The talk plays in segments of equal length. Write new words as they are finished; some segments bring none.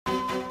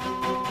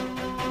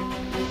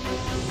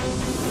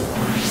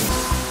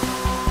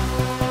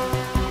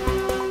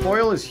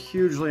Foil is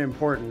hugely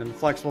important in the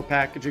flexible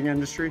packaging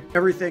industry.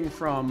 Everything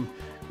from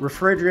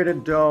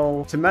refrigerated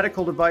dough to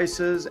medical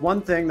devices.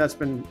 One thing that's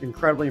been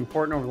incredibly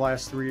important over the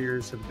last 3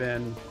 years have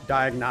been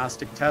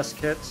diagnostic test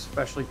kits,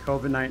 especially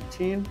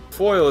COVID-19.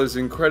 Foil is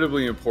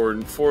incredibly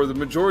important for the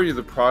majority of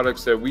the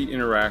products that we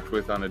interact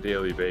with on a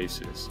daily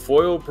basis.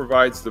 Foil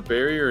provides the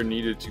barrier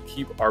needed to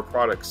keep our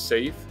products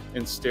safe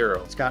and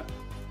sterile. It's got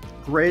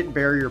great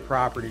barrier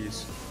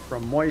properties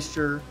from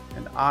moisture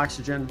and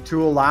oxygen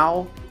to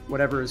allow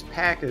whatever is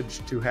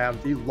packaged to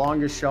have the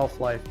longest shelf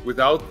life.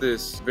 Without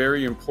this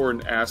very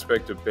important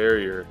aspect of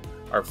barrier,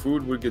 our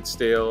food would get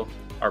stale,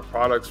 our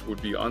products would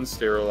be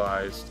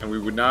unsterilized, and we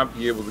would not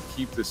be able to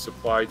keep this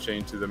supply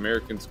chain to the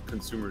American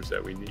consumers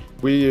that we need.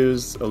 We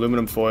use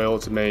aluminum foil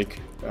to make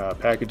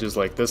packages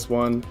like this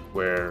one,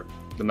 where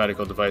the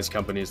medical device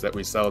companies that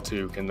we sell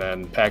to can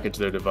then package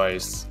their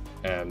device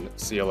and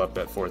seal up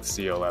that fourth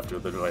seal after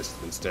the device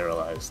has been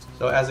sterilized.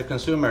 So as a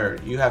consumer,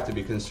 you have to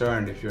be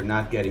concerned if you're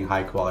not getting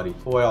high quality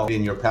foil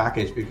in your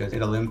package because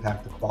it'll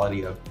impact the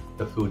quality of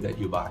the food that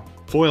you buy.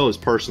 Foil is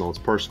personal. It's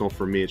personal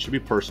for me. It should be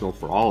personal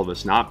for all of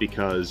us, not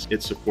because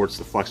it supports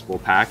the flexible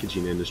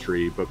packaging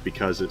industry, but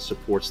because it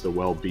supports the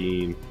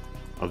well-being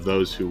of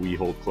those who we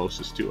hold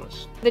closest to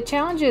us. The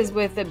challenges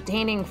with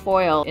obtaining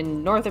foil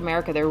in North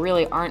America, there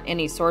really aren't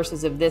any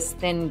sources of this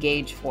thin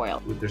gauge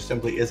foil. There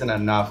simply isn't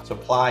enough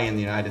supply in the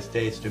United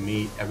States to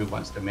meet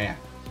everyone's demand.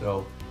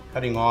 So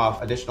cutting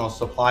off additional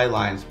supply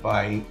lines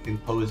by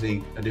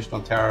imposing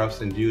additional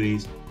tariffs and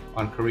duties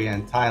on Korea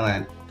and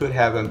Thailand could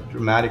have a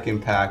dramatic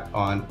impact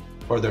on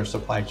further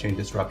supply chain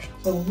disruptions.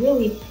 So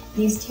really,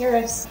 these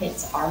tariffs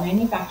hits our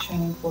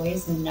manufacturing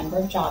employees and the number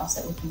of jobs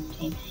that we can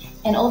retain.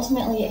 And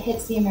ultimately, it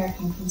hits the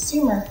American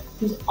consumer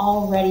who's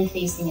already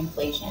facing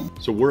inflation.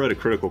 So we're at a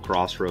critical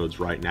crossroads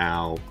right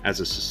now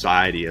as a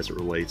society as it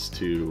relates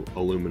to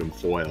aluminum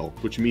foil,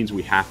 which means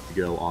we have to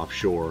go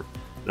offshore.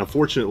 And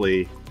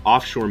unfortunately,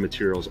 offshore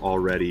materials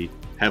already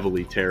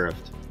heavily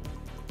tariffed.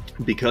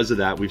 Because of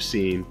that, we've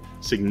seen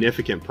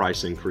significant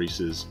price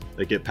increases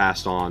that get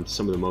passed on to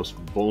some of the most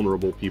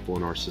vulnerable people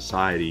in our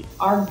society.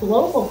 Our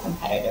global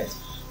competitors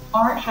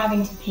aren't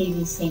having to pay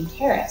these same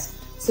tariffs,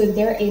 so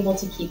they're able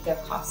to keep their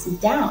costs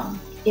down.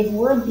 If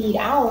we're beat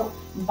out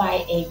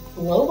by a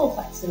global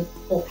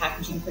flexible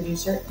packaging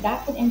producer,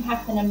 that could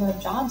impact the number of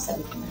jobs that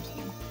we can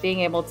retain.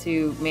 Being able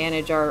to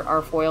manage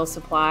our foil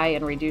supply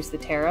and reduce the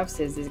tariffs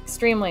is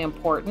extremely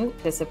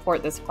important to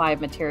support the supply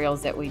of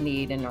materials that we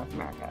need in North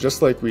America.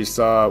 Just like we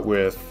saw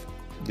with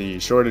the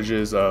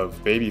shortages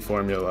of baby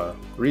formula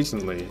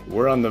recently,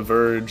 we're on the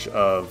verge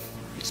of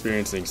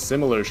experiencing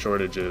similar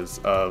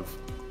shortages of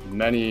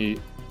many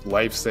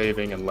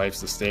life-saving and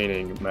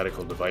life-sustaining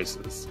medical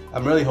devices.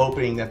 I'm really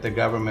hoping that the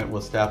government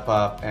will step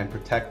up and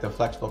protect the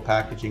flexible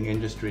packaging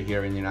industry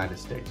here in the United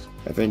States.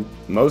 I think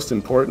most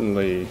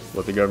importantly,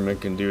 what the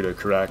government can do to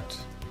correct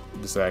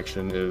this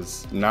action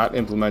is not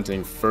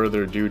implementing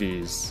further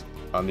duties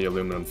on the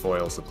aluminum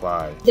foil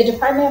supply. The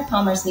Department of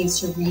Commerce needs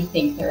to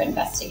rethink their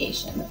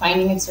investigation. The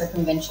finding of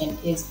circumvention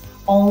is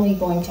only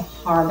going to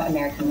harm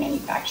American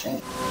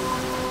manufacturing.